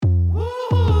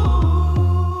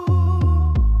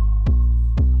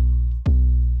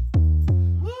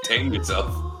entertain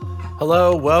yourself.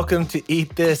 Hello, welcome to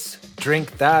Eat This,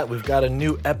 Drink That. We've got a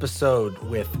new episode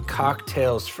with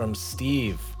cocktails from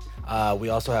Steve. We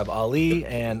also have Ali,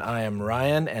 and I am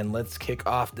Ryan, and let's kick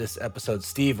off this episode.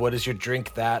 Steve, what is your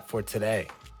drink that for today?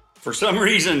 For some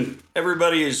reason,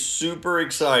 everybody is super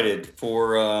excited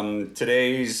for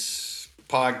today's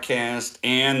podcast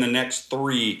and the next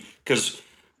three because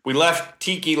we left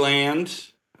Tiki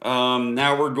Land.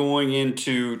 Now we're going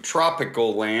into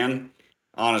tropical land.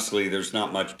 Honestly, there's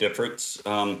not much difference.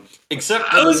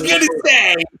 Except I was going to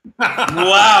say,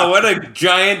 wow, what a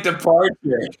giant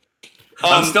departure.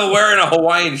 I'm still wearing a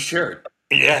Hawaiian shirt.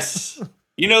 Yes.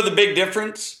 You know the big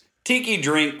difference? Tiki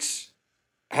drinks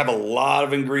have a lot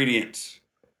of ingredients.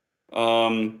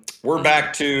 We're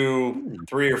back to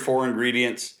 3 or 4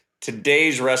 ingredients.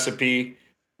 Today's recipe,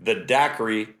 the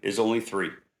daiquiri, is only 3.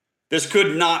 This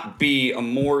could not be a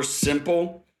more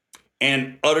simple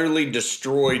and utterly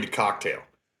destroyed cocktail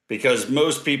because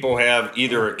most people have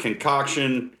either a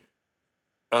concoction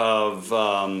of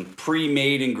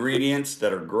pre-made ingredients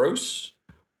that are gross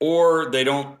or they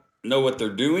don't know what they're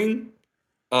doing.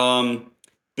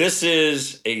 This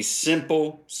is a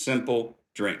simple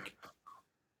drink.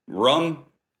 Rum,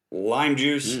 lime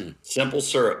juice, simple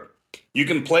syrup. You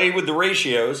can play with the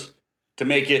ratios to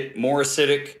make it more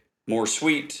acidic, more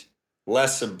sweet,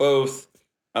 less of both.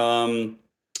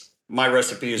 My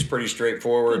recipe is pretty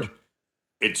straightforward.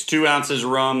 It's 2 ounces of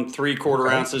rum,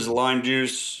 3/4 ounces of lime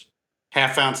juice,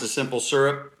 1/2 ounce of simple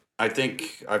syrup. I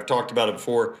think I've talked about it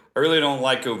before. I really don't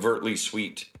like overtly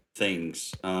sweet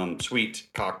things, sweet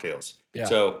cocktails. Yeah.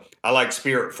 So I like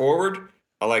spirit forward.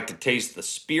 I like to taste the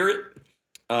spirit.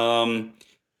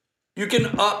 You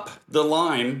can up the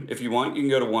lime if you want. You can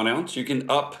go to 1 ounce. You can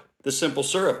up the simple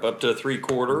syrup up to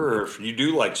 3/4, or if you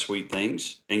do like sweet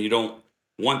things and you don't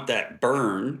want that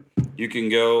burn, you can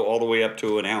go all the way up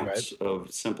to 1 ounce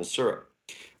of simple syrup.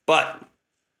 But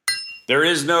there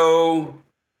is no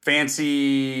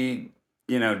fancy,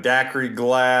 daiquiri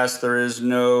glass. There is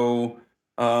no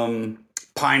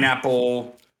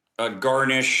pineapple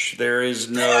garnish. There is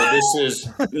no, this is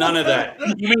none of that.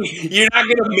 You mean you're not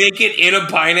going to make it in a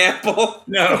pineapple?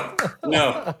 No.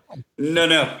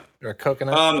 Or a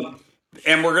coconut?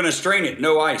 And we're going to strain it,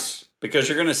 no ice, because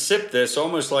you're going to sip this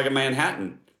almost like a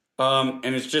Manhattan. And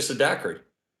it's just a daiquiri.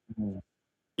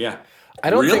 Yeah. I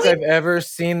don't think I've ever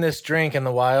seen this drink in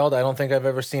the wild. I don't think I've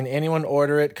ever seen anyone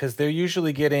order it because they're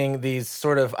usually getting these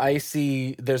sort of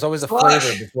icy. There's always a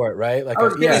flavor before it, right? Like I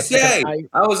was going to say,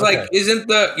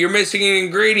 you're missing an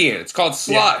ingredient. It's called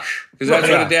slush because that's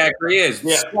what a daiquiri is.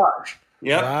 Yeah. Slush.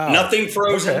 Yeah. Wow. Nothing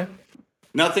frozen. Okay.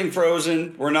 Nothing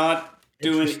frozen. We're not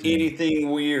doing anything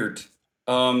weird.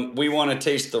 We want to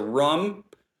taste the rum.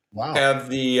 Wow. Have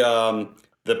the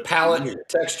palate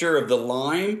texture of the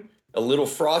lime, a little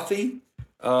frothy.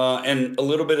 And a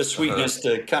little bit of sweetness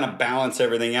to kind of balance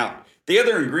everything out. The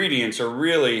other ingredients are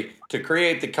really to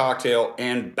create the cocktail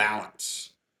and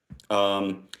balance.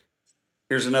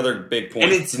 Here's another big point.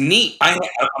 And it's neat.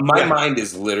 My mind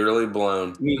is literally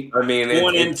blown. I mean,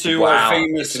 going into our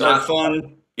famous, our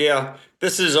fun. Yeah,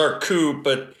 this is our coupe,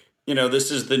 but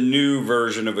this is the new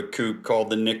version of a coupe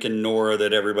called the Nick and Nora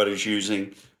that everybody's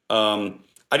using.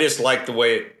 I just like the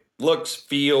way it looks,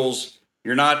 feels.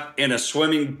 You're not in a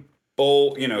swimming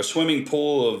pool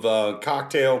of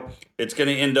cocktail. It's going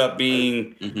to end up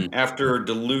being after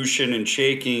dilution and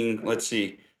shaking. Let's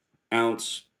see,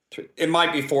 ounce. It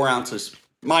might be 4 ounces.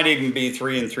 Might even be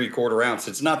 3 3/4 ounce.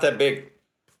 It's not that big.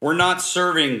 We're not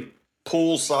serving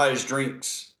pool-sized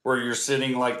drinks where you're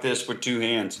sitting like this with 2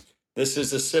 hands. This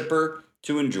is a sipper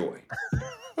to enjoy.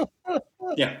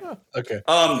 Yeah. Okay.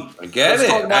 I get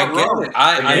it.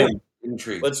 I am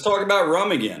intrigued. Let's talk about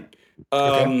rum again.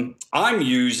 I'm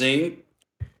using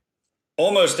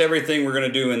almost everything we're going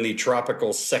to do in the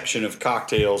tropical section of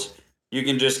cocktails. You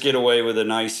can just get away with a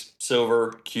nice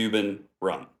silver Cuban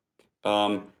rum.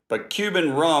 But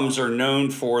Cuban rums are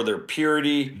known for their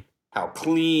purity, how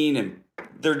clean, and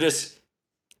they're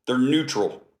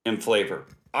neutral in flavor.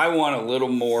 I want a little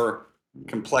more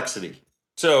complexity.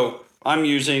 So I'm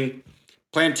using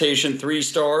Plantation 3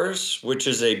 Stars, which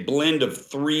is a blend of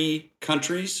 3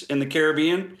 countries in the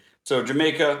Caribbean. So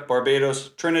Jamaica,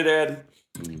 Barbados, Trinidad.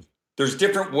 There's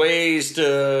different ways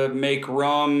to make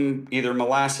rum, either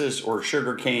molasses or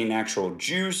sugarcane actual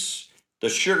juice. The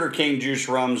sugarcane juice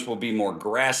rums will be more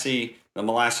grassy. The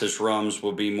molasses rums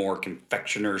will be more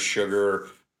confectioner's sugar.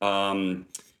 And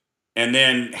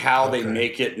then how they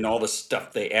make it and all the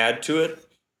stuff they add to it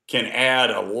can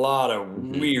add a lot of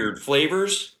weird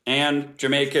flavors. And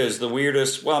Jamaica is the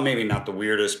weirdest. Well, maybe not the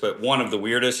weirdest, but one of the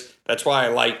weirdest. That's why I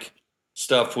like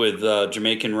stuff with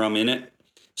Jamaican rum in it.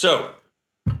 So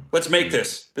Let's make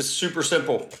this. This is super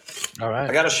simple. All right.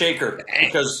 I got a shaker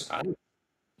because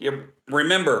you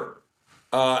remember,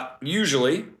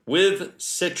 usually with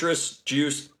citrus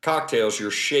juice cocktails,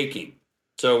 you're shaking.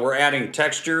 So we're adding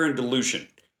texture and dilution.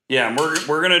 Yeah, and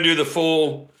we're gonna do the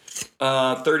full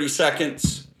 30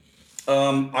 seconds.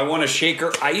 I want a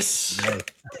shaker ice.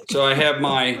 So I have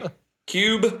my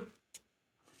cube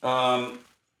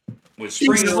with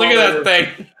spring Jesus, look at that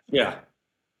thing. Yeah.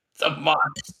 It's a monster.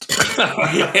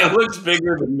 It looks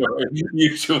bigger than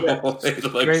usual. It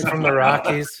looks Straight from the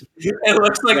Rockies. It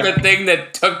looks like the thing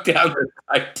that took down the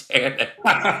Titanic.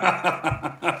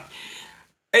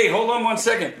 Hey, hold on 1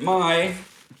 second. My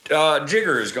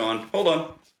jigger is gone. Hold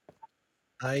on.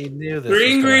 I knew this.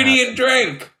 Three ingredient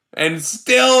drink, and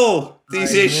still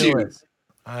these issues.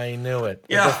 I knew it.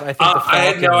 Yeah. I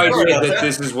had no idea that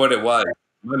this is what it was.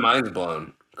 My mind's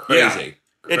blown. Crazy.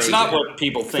 Yeah. It's not what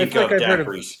people think of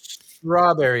daiquiris.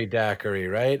 Strawberry daiquiri,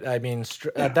 right? I mean,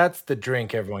 that's the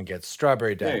drink everyone gets.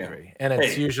 Strawberry daiquiri, and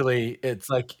it's usually it's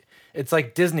like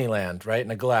Disneyland, right?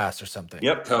 In a glass or something.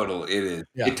 Yep, totally. It is.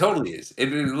 Yeah. It totally is.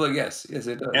 Look, yes,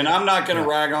 it does. And I'm not going to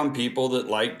rag on people that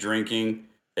like drinking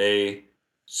a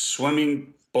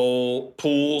swimming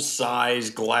pool size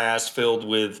glass filled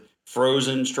with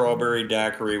frozen strawberry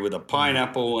daiquiri with a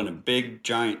pineapple and a big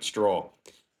giant straw.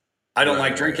 I don't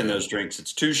like drinking those drinks.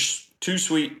 It's too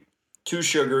sweet, too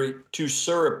sugary, too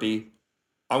syrupy.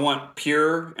 I want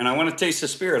pure, and I want to taste the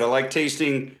spirit. I like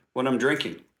tasting what I'm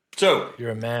drinking. So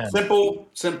you're a man.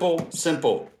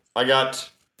 Simple. I got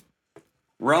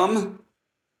rum,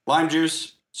 lime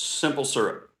juice, simple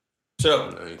syrup.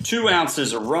 So 2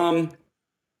 ounces of rum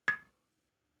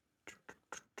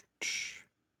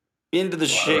into the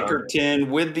shaker tin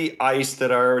with the ice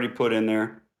that I already put in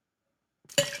there.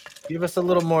 Give us a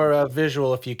little more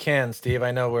visual if you can, Steve.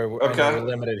 I know we're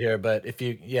limited here, but if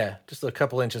you, just a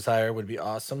couple inches higher would be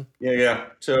awesome. Yeah.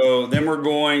 So then we're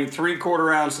going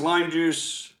 3/4 ounce lime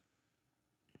juice.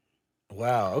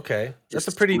 Wow. Okay, that's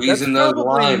a Just pretty. squeezing those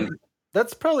limes.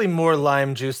 That's probably more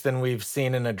lime juice than we've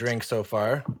seen in a drink so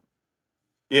far.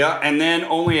 Yeah, and then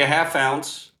only a 1/2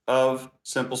 ounce of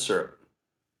simple syrup.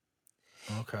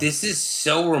 Okay. This is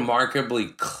so remarkably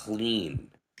clean.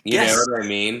 You Yes. know what I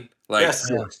mean? Like, Yes.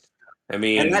 I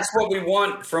mean, And that's what we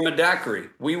want from a daiquiri.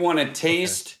 We want to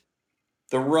taste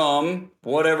the rum,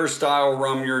 whatever style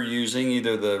rum you're using,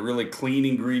 either the really clean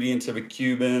ingredients of a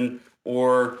Cuban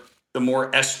or the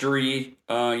more estery,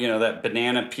 that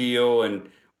banana peel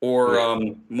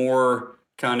or more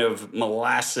kind of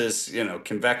molasses,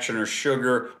 convection or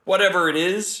sugar, whatever it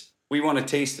is, we want to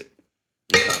taste it.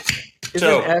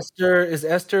 Is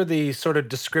Ester the sort of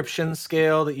description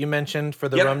scale that you mentioned for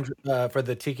the rum for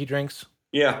the tiki drinks?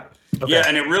 Yeah. Okay. Yeah,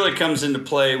 and it really comes into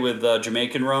play with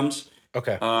Jamaican rums.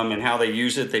 Okay. And how they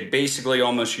use it. They basically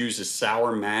almost use a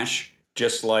sour mash,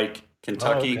 just like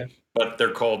Kentucky, but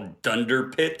they're called dunder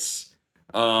pits.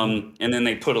 And then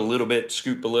they put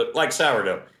scoop a little, like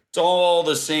sourdough. It's all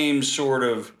the same sort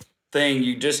of thing.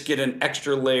 You just get an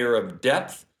extra layer of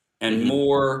depth and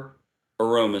more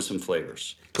aromas and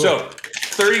flavors. Cool. So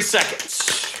 30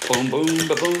 seconds. Boom, boom,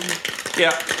 ba-boom.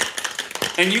 Yeah.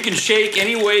 And you can shake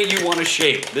any way you want to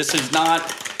shake. This is not,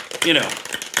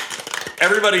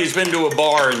 everybody's been to a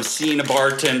bar and seen a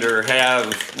bartender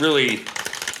have really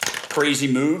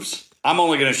crazy moves. I'm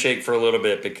only going to shake for a little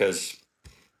bit because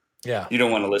you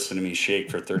don't want to listen to me shake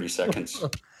for 30 seconds.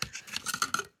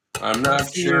 I'm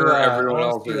not sure everyone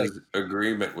else is in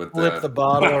agreement with that. Flip the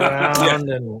bottle around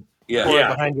and pour it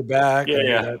behind your back.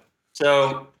 Yeah.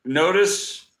 So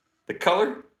notice the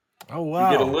color. Oh,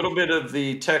 wow. You get a little bit of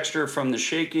the texture from the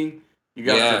shaking. You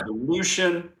got the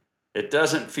dilution. It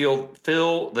doesn't fill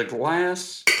the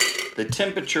glass. The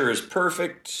temperature is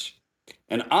perfect.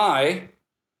 And I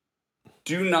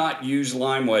do not use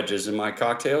lime wedges in my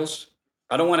cocktails.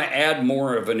 I don't want to add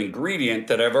more of an ingredient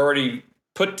that I've already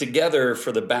put together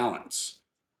for the balance.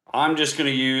 I'm just going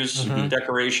to use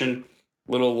decoration,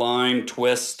 little lime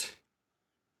twist.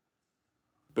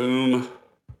 Boom.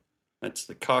 That's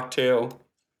the cocktail.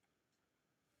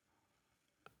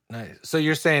 Nice. So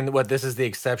you're saying this is the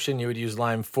exception? You would use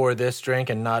lime for this drink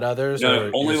and not others? No,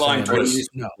 only lime twist.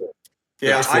 No.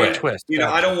 Yeah, twist.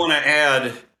 I don't want to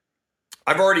add.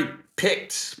 I've already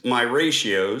picked my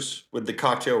ratios with the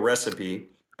cocktail recipe.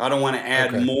 I don't want to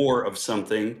add more of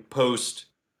something post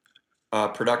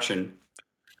production.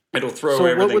 It'll throw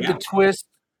everything out.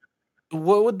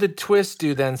 What would the twist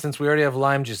do then, since we already have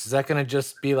lime juice? Is that going to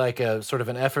just be like a sort of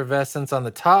an effervescence on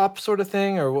the top sort of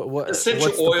thing? Or what? Essential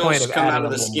what's the oils point of come out adding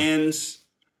of the skins,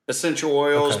 essential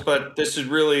oils, but this is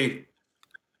really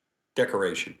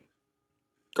decoration.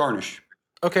 Garnish.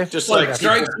 Okay. Just It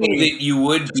strikes me that you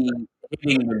would be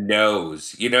hitting the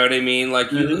nose. You know what I mean?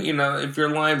 Like you know, if your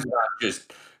lime's not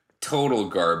just total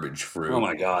garbage fruit. Oh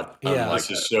my God. Yeah.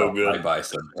 This is so good. I buy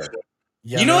some there.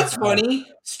 Yeah, you know what's funny?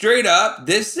 Straight up,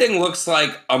 this thing looks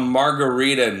like a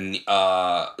margarita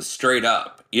straight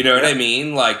up. You know what I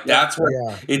mean? Like, that's what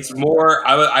it's more.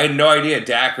 I had no idea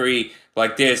daiquiri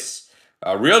like this.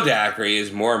 Real daiquiri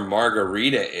is more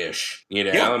margarita-ish. You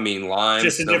know, I mean, lime.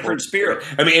 Just a different spirit.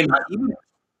 I mean, and even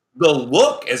the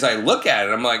look, as I look at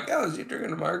it, I'm like, oh, is he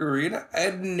drinking a margarita? I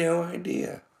had no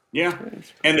idea. Yeah.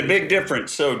 And the big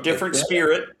difference. So different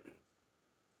spirit.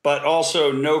 But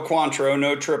also no Cointreau,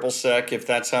 no triple sec, if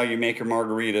that's how you make your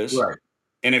margaritas. Right.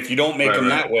 And if you don't make them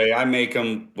that way, I make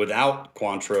them without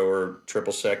Cointreau or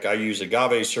triple sec. I use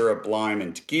agave syrup, lime,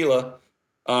 and tequila.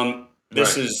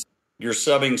 This is you're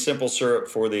subbing simple syrup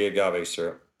for the agave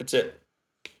syrup. That's it.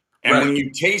 And when you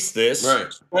taste this,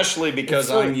 especially because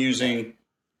I'm using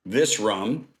this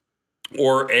rum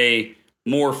or a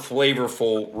more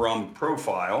flavorful rum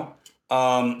profile,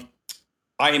 I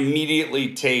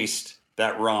immediately taste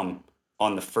that rum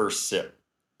on the first sip.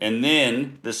 And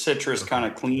then the citrus kind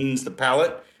of cleans the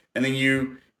palate. And then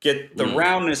you get the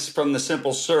roundness from the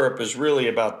simple syrup is really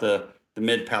about the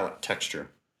mid-palate texture.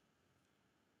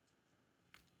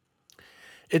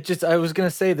 It just, I was going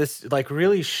to say this like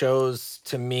really shows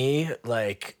to me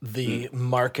like the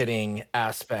marketing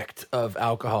aspect of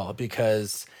alcohol,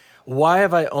 because why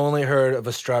have I only heard of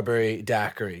a strawberry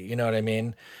daiquiri? You know what I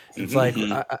mean? It's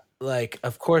like,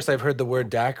 of course I've heard the word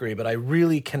daiquiri, but I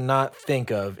really cannot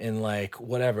think of in like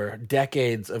whatever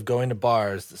decades of going to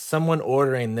bars, someone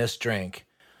ordering this drink.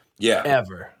 Yeah.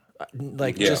 Ever.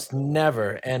 Like just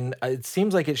never. And it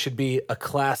seems like it should be a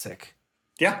classic.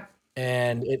 Yeah.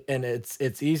 And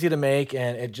it's easy to make,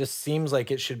 and it just seems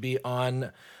like it should be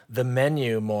on the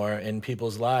menu more in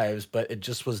people's lives, but it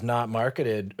just was not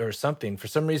marketed or something. For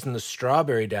some reason, the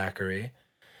strawberry daiquiri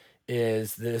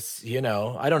is this, you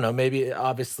know, I don't know, maybe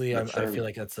obviously I feel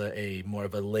like that's a more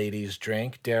of a ladies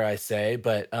drink, dare I say,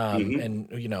 but and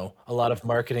you know, a lot of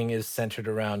marketing is centered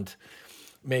around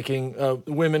making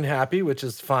women happy, which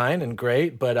is fine and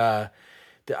great, but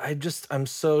I'm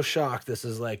so shocked this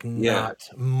is like not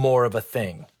more of a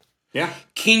thing. Yeah.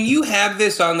 Can you have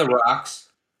this on the rocks?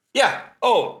 Yeah.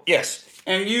 Oh, yes.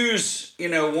 And use, you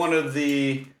know, one of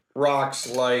the rocks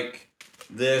like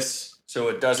this so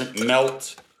it doesn't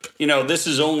melt. You know, this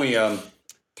is only a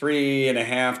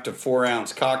 3.5 to 4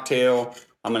 ounce cocktail.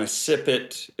 I'm going to sip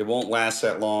it. It won't last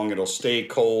that long. It'll stay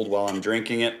cold while I'm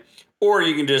drinking it. Or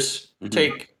you can just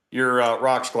take your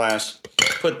rocks glass,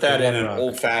 put that in an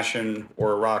old fashioned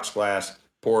or a rocks glass,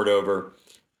 pour it over,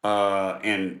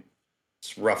 and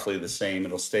it's roughly the same.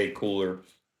 It'll stay cooler.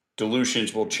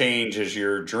 Dilutions will change as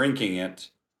you're drinking it.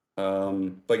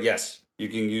 But yes, you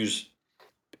can use.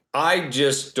 I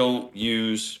just don't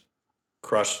use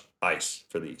crushed ice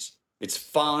for these. It's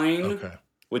fine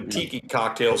with tiki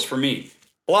cocktails for me.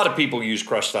 A lot of people use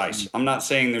crushed ice. I'm not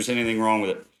saying there's anything wrong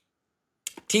with it.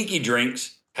 Tiki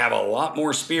drinks have a lot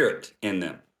more spirit in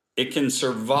them. It can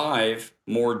survive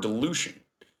more dilution.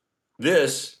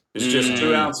 This is just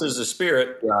 2 ounces of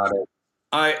spirit. Got it.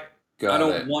 I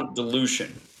don't want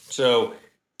dilution. So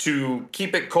to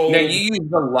keep it cold. Now you use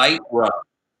the light rum.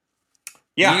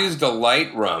 Yeah. You used the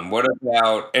light rum. What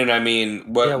about, and I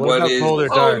mean, what about is... cold or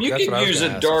dark? You That's can what I was use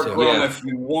gonna a ask dark too. rum if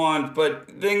you want, but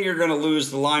then you're going to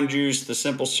lose the lime juice, the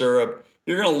simple syrup.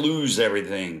 You're going to lose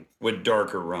everything with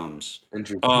darker rums.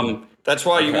 Interesting. That's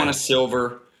why you want a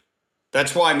silver.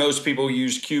 That's why most people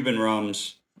use Cuban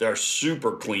rums. They're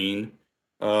super clean.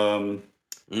 But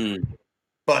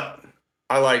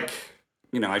I like,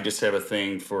 you know, I just have a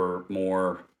thing for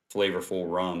more flavorful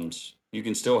rums. You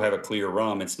can still have a clear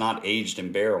rum. It's not aged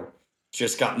in barrel. It's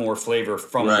just got more flavor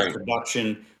from the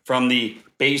production, from the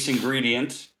base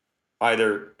ingredients,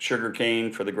 either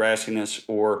sugarcane for the grassiness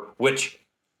or, which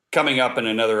coming up in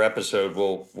another episode,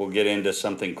 we'll get into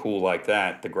something cool like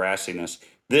that, the grassiness.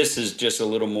 This is just a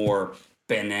little more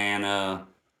banana,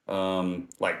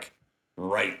 like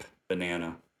ripe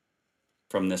banana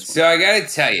from this one. So I got to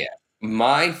tell you,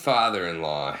 my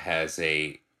father-in-law has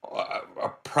a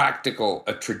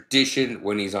tradition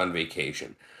when he's on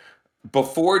vacation.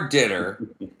 Before dinner,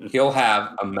 he'll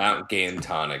have a Mount Gay and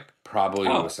tonic, probably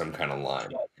with some kind of lime.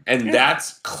 And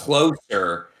that's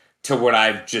closer to what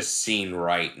I've just seen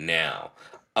right now.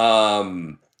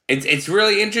 It's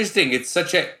really interesting. It's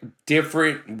such a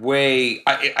different way.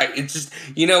 It's just,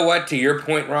 you know what? To your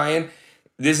point, Ryan,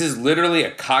 this is literally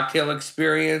a cocktail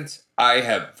experience. I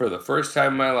have, for the first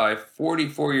time in my life,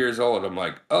 44 years old, I'm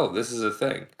like, oh, this is a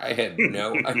thing. I had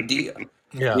no idea.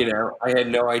 Yeah. You know, I had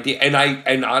no idea.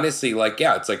 And honestly, like,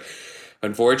 yeah, it's like,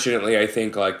 unfortunately, I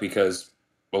think, like, because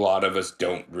a lot of us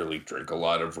don't really drink a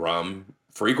lot of rum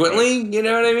frequently. You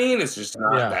know what I mean? It's just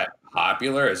not that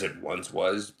popular as it once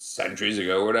was centuries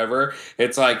ago or whatever.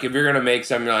 It's like if you're going to make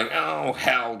something, you're like, oh,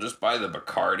 hell, just buy the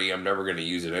Bacardi. I'm never going to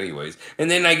use it anyways.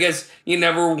 And then I guess you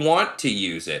never want to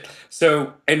use it.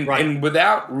 So, and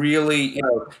without really, you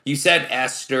know, you said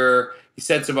ester, you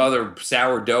said some other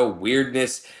sourdough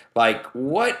weirdness. Like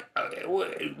what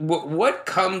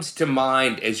comes to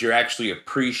mind as you're actually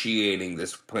appreciating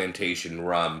this plantation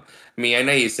rum? I mean, I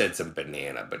know you said some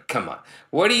banana, but come on.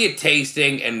 What are you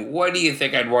tasting and what do you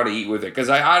think I'd want to eat with it? Because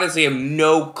I honestly have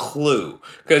no clue.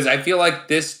 Because I feel like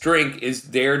this drink is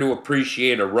there to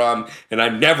appreciate a rum, and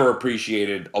I've never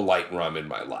appreciated a light rum in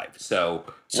my life. So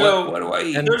what do I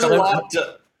eat? And there's a lot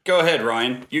to... Go ahead,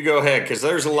 Ryan. You go ahead, because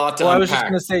there's a lot to unpack. I was just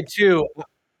going to say, too...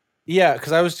 Yeah,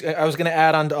 because I was going to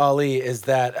add on to Ali is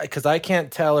that because I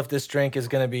can't tell if this drink is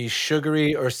going to be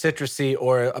sugary or citrusy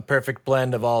or a perfect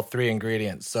blend of all three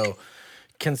ingredients. So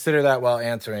consider that while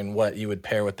answering what you would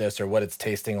pair with this or what it's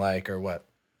tasting like or what.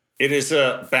 It is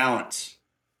a balance.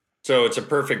 So it's a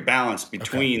perfect balance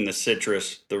between the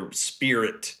citrus, the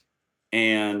spirit,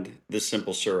 and the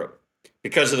simple syrup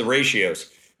because of the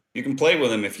ratios. You can play with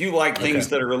them. If you like things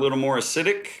that are a little more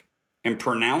acidic and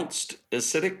pronounced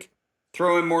acidic,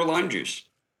 throw in more lime juice.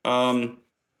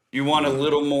 You want a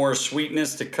little more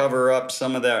sweetness to cover up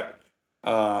some of that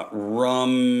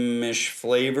rum-ish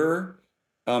flavor,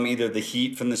 either the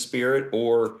heat from the spirit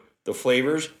or the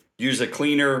flavors. Use a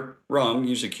cleaner rum,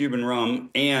 use a Cuban rum,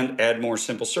 and add more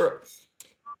simple syrup.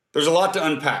 There's a lot to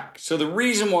unpack. So the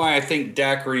reason why I think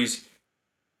daiquiris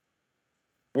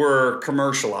were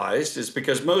commercialized is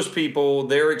because most people,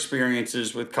 their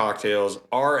experiences with cocktails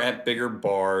are at bigger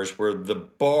bars where the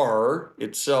bar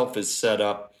itself is set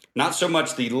up, not so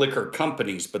much the liquor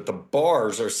companies, but the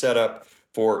bars are set up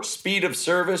for speed of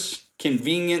service,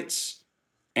 convenience,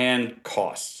 and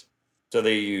costs. So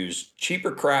they use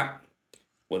cheaper crap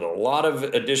with a lot of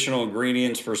additional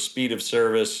ingredients for speed of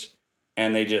service,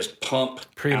 and they just pump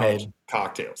out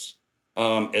cocktails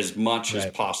as much as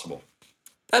possible.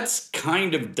 That's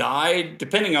kind of died,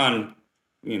 depending on,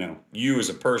 you know, you as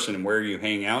a person and where you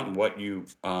hang out and what you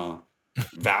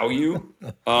value.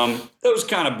 Those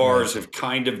kind of bars have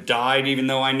kind of died, even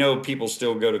though I know people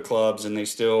still go to clubs and they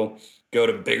still go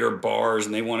to bigger bars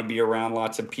and they want to be around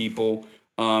lots of people.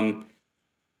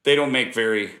 They don't make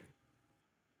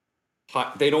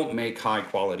high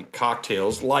quality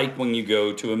cocktails like when you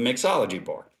go to a mixology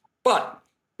bar. But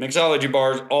mixology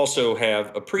bars also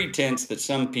have a pretense that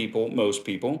some people, most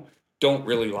people, don't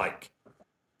really like.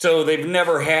 So they've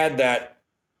never had that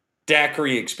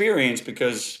daiquiri experience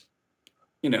because,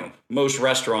 you know, most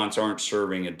restaurants aren't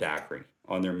serving a daiquiri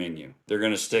on their menu. They're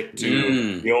going to stick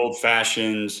to the old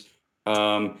fashions.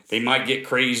 They might get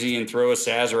crazy and throw a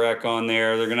Sazerac on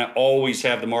there. They're going to always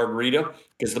have the margarita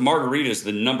because the margarita is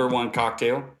the number one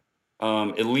cocktail,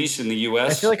 at least in the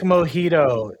U.S. I feel like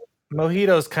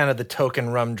Mojito's kind of the token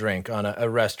rum drink on a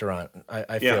restaurant.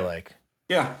 I feel like.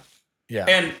 Yeah.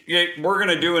 And we're going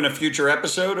to do in a future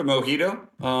episode a mojito.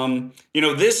 You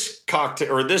know, this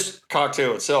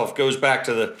cocktail itself goes back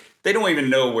to they don't even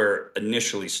know where it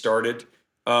initially started.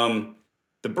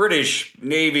 The British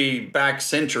Navy back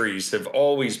centuries have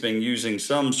always been using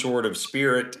some sort of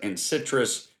spirit and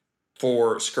citrus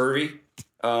for scurvy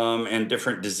and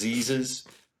different diseases.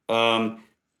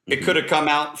 It could have come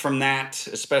out from that,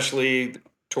 especially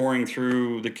touring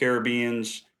through the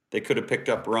Caribbeans. They could have picked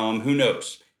up rum. Who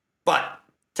knows? But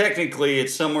technically,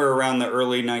 it's somewhere around the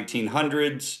early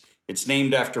 1900s. It's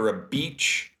named after a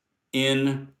beach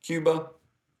in Cuba.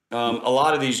 A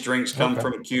lot of these drinks come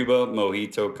from Cuba.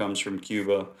 Mojito comes from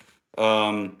Cuba.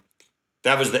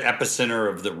 That was the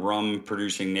epicenter of the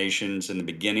rum-producing nations in the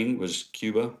beginning was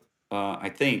Cuba. I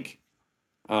think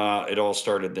it all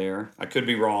started there. I could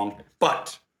be wrong.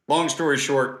 But long story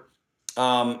short,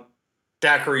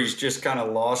 daiquiris just kind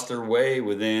of lost their way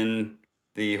within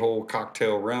the whole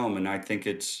cocktail realm. And I think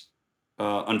it's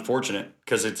unfortunate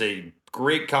because it's a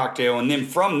great cocktail. And then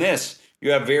from this,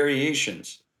 you have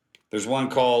variations. There's one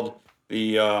called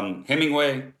the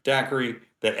Hemingway daiquiri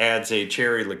that adds a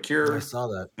cherry liqueur. I saw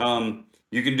that.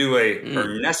 You can do a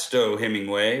Ernesto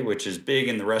Hemingway, which is big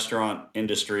in the restaurant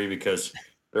industry because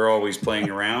they're always playing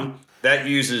around. That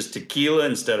uses tequila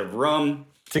instead of rum.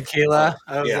 Tequila?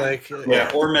 I was like...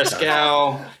 or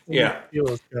mezcal.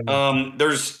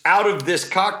 There's out of this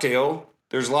cocktail,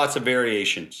 there's lots of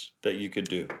variations that you could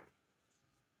do.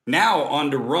 Now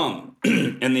on to rum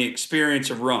and the experience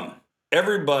of rum.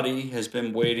 Everybody has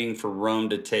been waiting for rum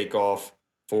to take off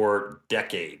for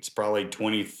decades, probably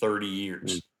 20, 30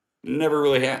 years. Never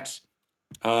really has.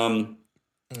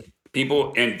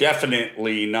 People, and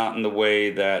definitely not in the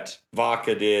way that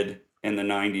vodka did in the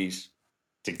 90s,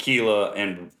 tequila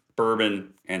and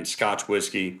bourbon and Scotch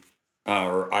whiskey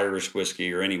or Irish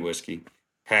whiskey or any whiskey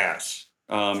has.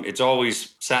 It's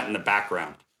always sat in the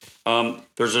background.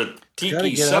 There's a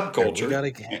tiki subculture.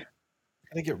 Gotta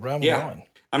get rum going.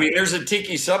 I mean, there's a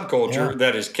tiki subculture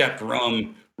that has kept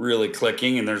rum really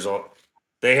clicking, and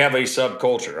they have a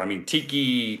subculture. I mean,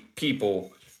 tiki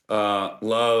people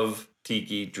love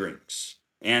tiki drinks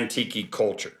and tiki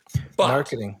culture. But,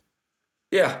 marketing.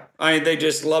 Yeah, they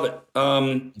just love it.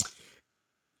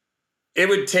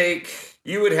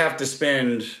 You would have to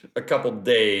spend a couple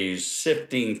days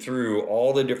sifting through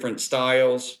all the different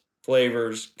styles,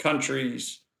 flavors,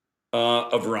 countries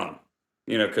of rum.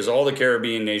 Because all the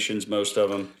Caribbean nations, most of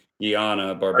them,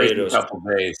 Guyana, Barbados. A couple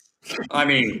days. I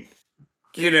mean,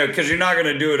 because you're not going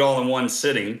to do it all in one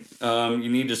sitting. You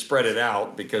need to spread it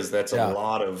out because that's a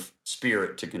lot of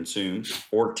spirit to consume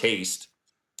or taste.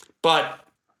 But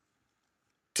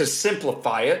to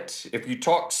simplify it, if you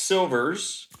talk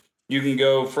silvers, you can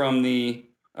go from the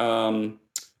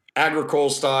agricole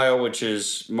style, which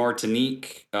is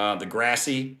Martinique, the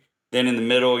grassy. Then in the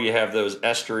middle, you have those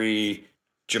estery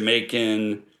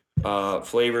Jamaican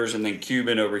flavors, and then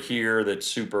Cuban over here that's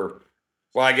super.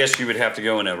 Well, I guess you would have to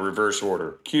go in a reverse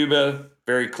order. Cuba,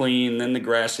 very clean, then the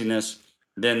grassiness,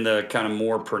 then the kind of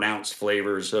more pronounced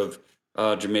flavors of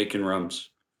Jamaican rums.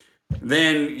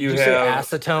 Then you have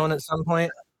say acetone at some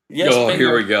point. Yes,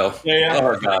 here we go. Yeah.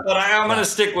 Oh, God. But I'm going to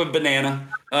stick with banana.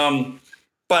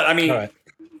 But I mean,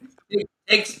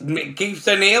 it keeps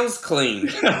the nails clean.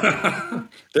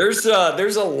 There's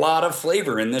a lot of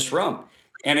flavor in this rum,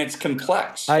 and it's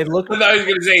complex. I was going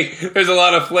to say there's a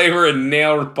lot of flavor in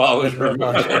nail polish.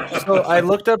 So I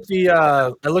looked up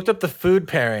the food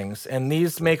pairings, and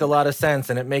these make a lot of sense,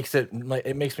 and it makes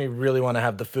me really want to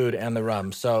have the food and the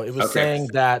rum. So it was saying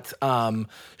that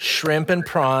shrimp and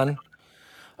prawn,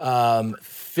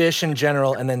 fish in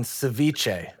general, and then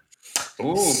ceviche.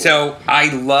 Ooh. So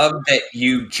I love that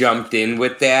you jumped in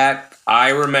with that. I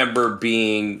remember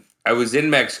I was in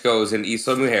Mexico, I was in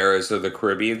Isla Mujeres, so the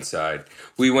Caribbean side.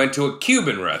 We went to a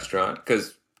Cuban restaurant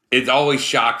because it always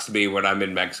shocks me when I'm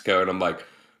in Mexico and I'm like,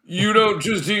 you don't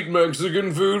just eat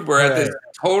Mexican food. We're at this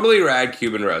totally rad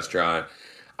Cuban restaurant.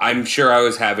 I'm sure I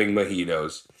was having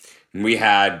mojitos. And we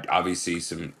had obviously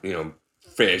some,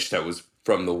 fish that was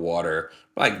from the water,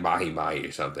 like mahi-mahi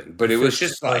or something. But it was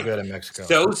just so good in Mexico.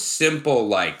 So simple,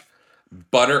 like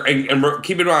butter. And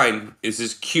keep in mind, this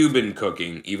is Cuban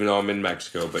cooking, even though I'm in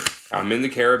Mexico, but I'm in the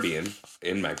Caribbean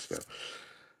in Mexico.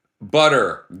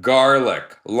 Butter,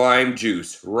 garlic, lime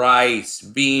juice, rice,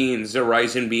 beans. The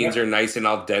rice and beans are nice and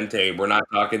al dente. We're not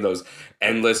talking those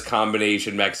endless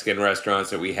combination Mexican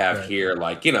restaurants that we have here.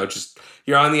 Like, just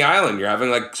you're on the island. You're having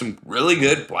like some really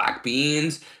good black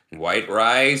beans, white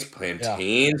rice,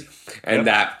 plantains. And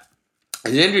that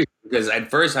is interesting because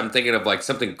at first I'm thinking of like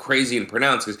something crazy and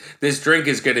pronounced because this drink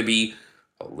is going to be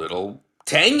a little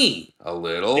tangy, a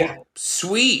little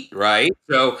sweet, right?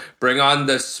 So bring on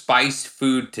the spiced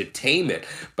food to tame it.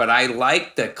 But I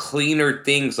like the cleaner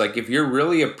things. Like if you're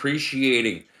really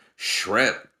appreciating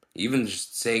shrimp, even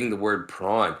just saying the word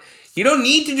prawn, you don't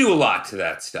need to do a lot to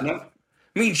that stuff. No.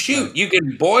 I mean, shoot, you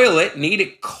can boil it and eat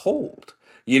it cold.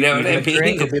 You know what I mean? The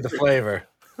drink will be the flavor.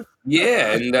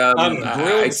 Yeah, and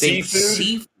grilled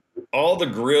seafood, all the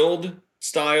grilled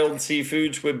styled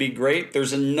seafoods would be great.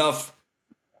 There's enough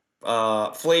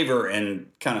flavor and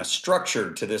kind of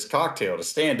structure to this cocktail to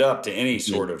stand up to any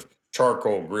sort of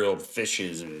charcoal grilled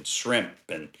fishes and shrimp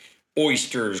and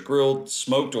oysters, grilled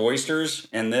smoked oysters,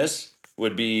 and this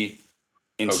would be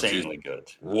insanely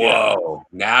good. Whoa,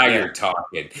 now you're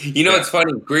talking. It's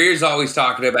funny. Greer's always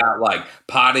talking about like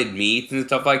potted meats and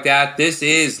stuff like that. This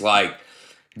is like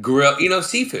grill,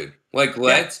 seafood. Like,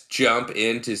 let's jump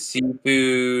into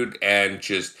seafood and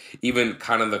just even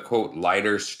kind of the quote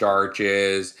lighter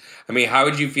starches. I mean, how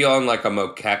would you feel on like a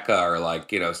moqueca or like,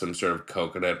 some sort of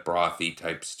coconut brothy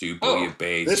type stew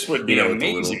bouillabaisse? This would be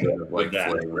amazing with a little bit of like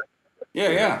flavor.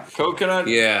 Yeah. Coconut.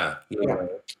 Yeah.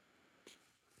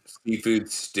 Seafood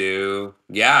stew.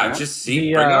 Yeah, just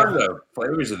bring on the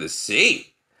flavors of the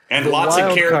sea. And lots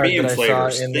of Caribbean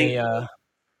flavors.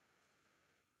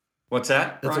 What's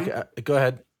that? Okay. Go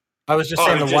ahead. I was just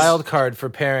saying the wild card for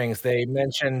pairings. They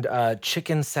mentioned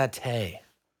chicken satay.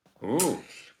 Ooh.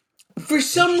 For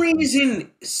some reason,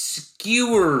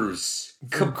 skewers,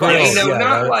 kebab,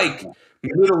 not like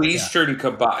Middle Eastern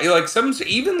kebab. Like some,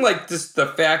 even like this, the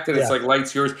fact that it's like light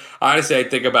skewers. Honestly, I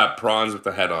think about prawns with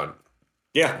the head on.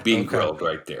 Yeah, being grilled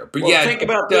right there. But think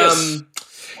about this.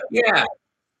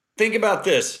 Think about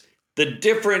this. The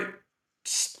different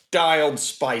dialed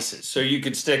spices. So you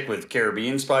could stick with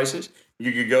Caribbean spices.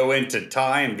 You could go into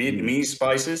Thai and Vietnamese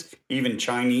spices, even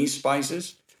Chinese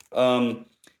spices.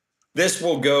 This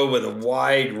will go with a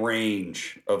wide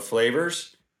range of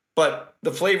flavors, but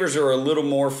the flavors are a little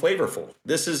more flavorful.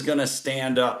 This is going to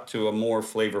stand up to a more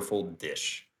flavorful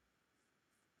dish.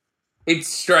 It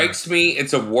strikes me,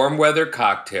 it's a warm weather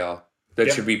cocktail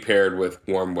that should be paired with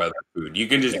warm weather food. You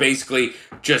can just basically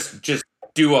just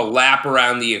do a lap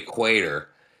around the equator.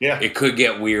 Yeah. It could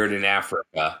get weird in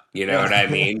Africa, you know what I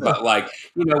mean? But like,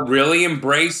 you know, really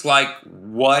embrace like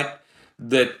what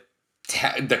the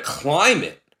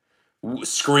climate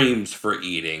screams for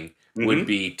eating would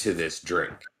be to this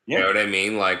drink. You know what I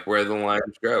mean? Like where the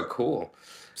lines go. Cool.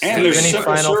 And there's any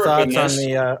simple final syrup thoughts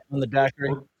in on the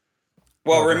daiquiri?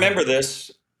 Well, remember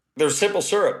this. There's simple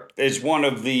syrup is one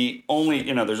of the only,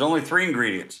 there's only 3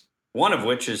 ingredients. One of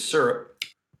which is syrup.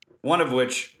 One of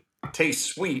which tastes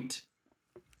sweet.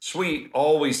 Sweet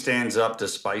always stands up to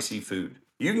spicy food.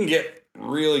 You can get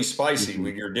really spicy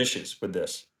with your dishes with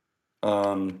this.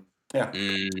 Cool.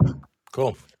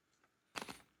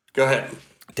 Go ahead.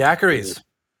 Daiquiris.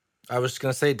 I was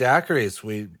going to say daiquiris.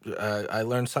 I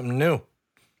learned something new.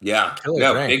 Yeah,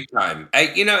 big time.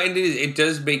 And it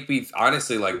does make me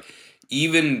honestly like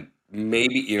even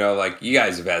maybe like you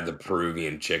guys have had the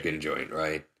Peruvian chicken joint,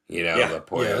 right? The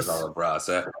pollos a la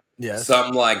brasa. Yes,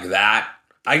 something like that.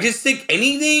 I just think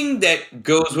anything that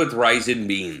goes with rice and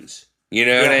beans. You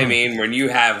know what I mean? When you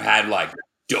have had like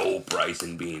dope rice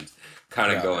and beans,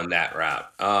 kind of going that route.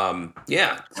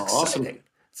 It's awesome. Exciting.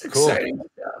 It's exciting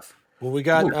stuff. Well, we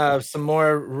got some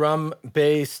more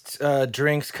rum-based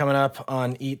drinks coming up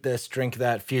on Eat This, Drink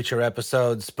That future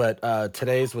episodes, but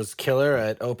today's was killer.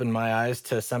 It opened my eyes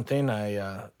to something.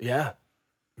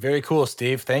 Very cool,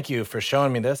 Steve. Thank you for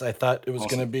showing me this. I thought it was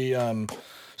going to be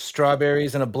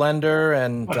strawberries in a blender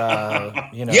and,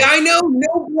 Yeah, I know.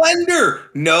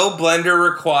 No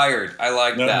blender required. I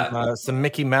like that. Some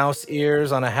Mickey Mouse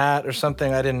ears on a hat or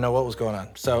something. I didn't know what was going on.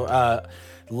 So,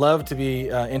 love to be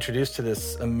introduced to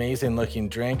this amazing looking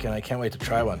drink, and I can't wait to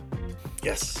try one.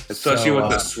 Yes. Especially with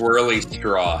the swirly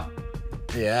straw.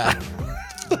 Yeah.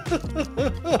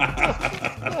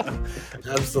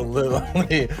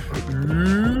 Absolutely.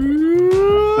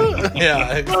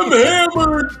 Yeah. I'm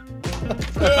hammered.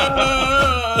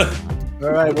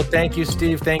 All right. Well, thank you,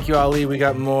 Steve. Thank you, Ali. We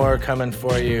got more coming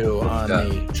for you on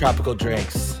the tropical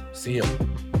drinks. See you.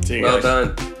 See you well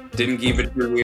guys. done. Didn't keep it too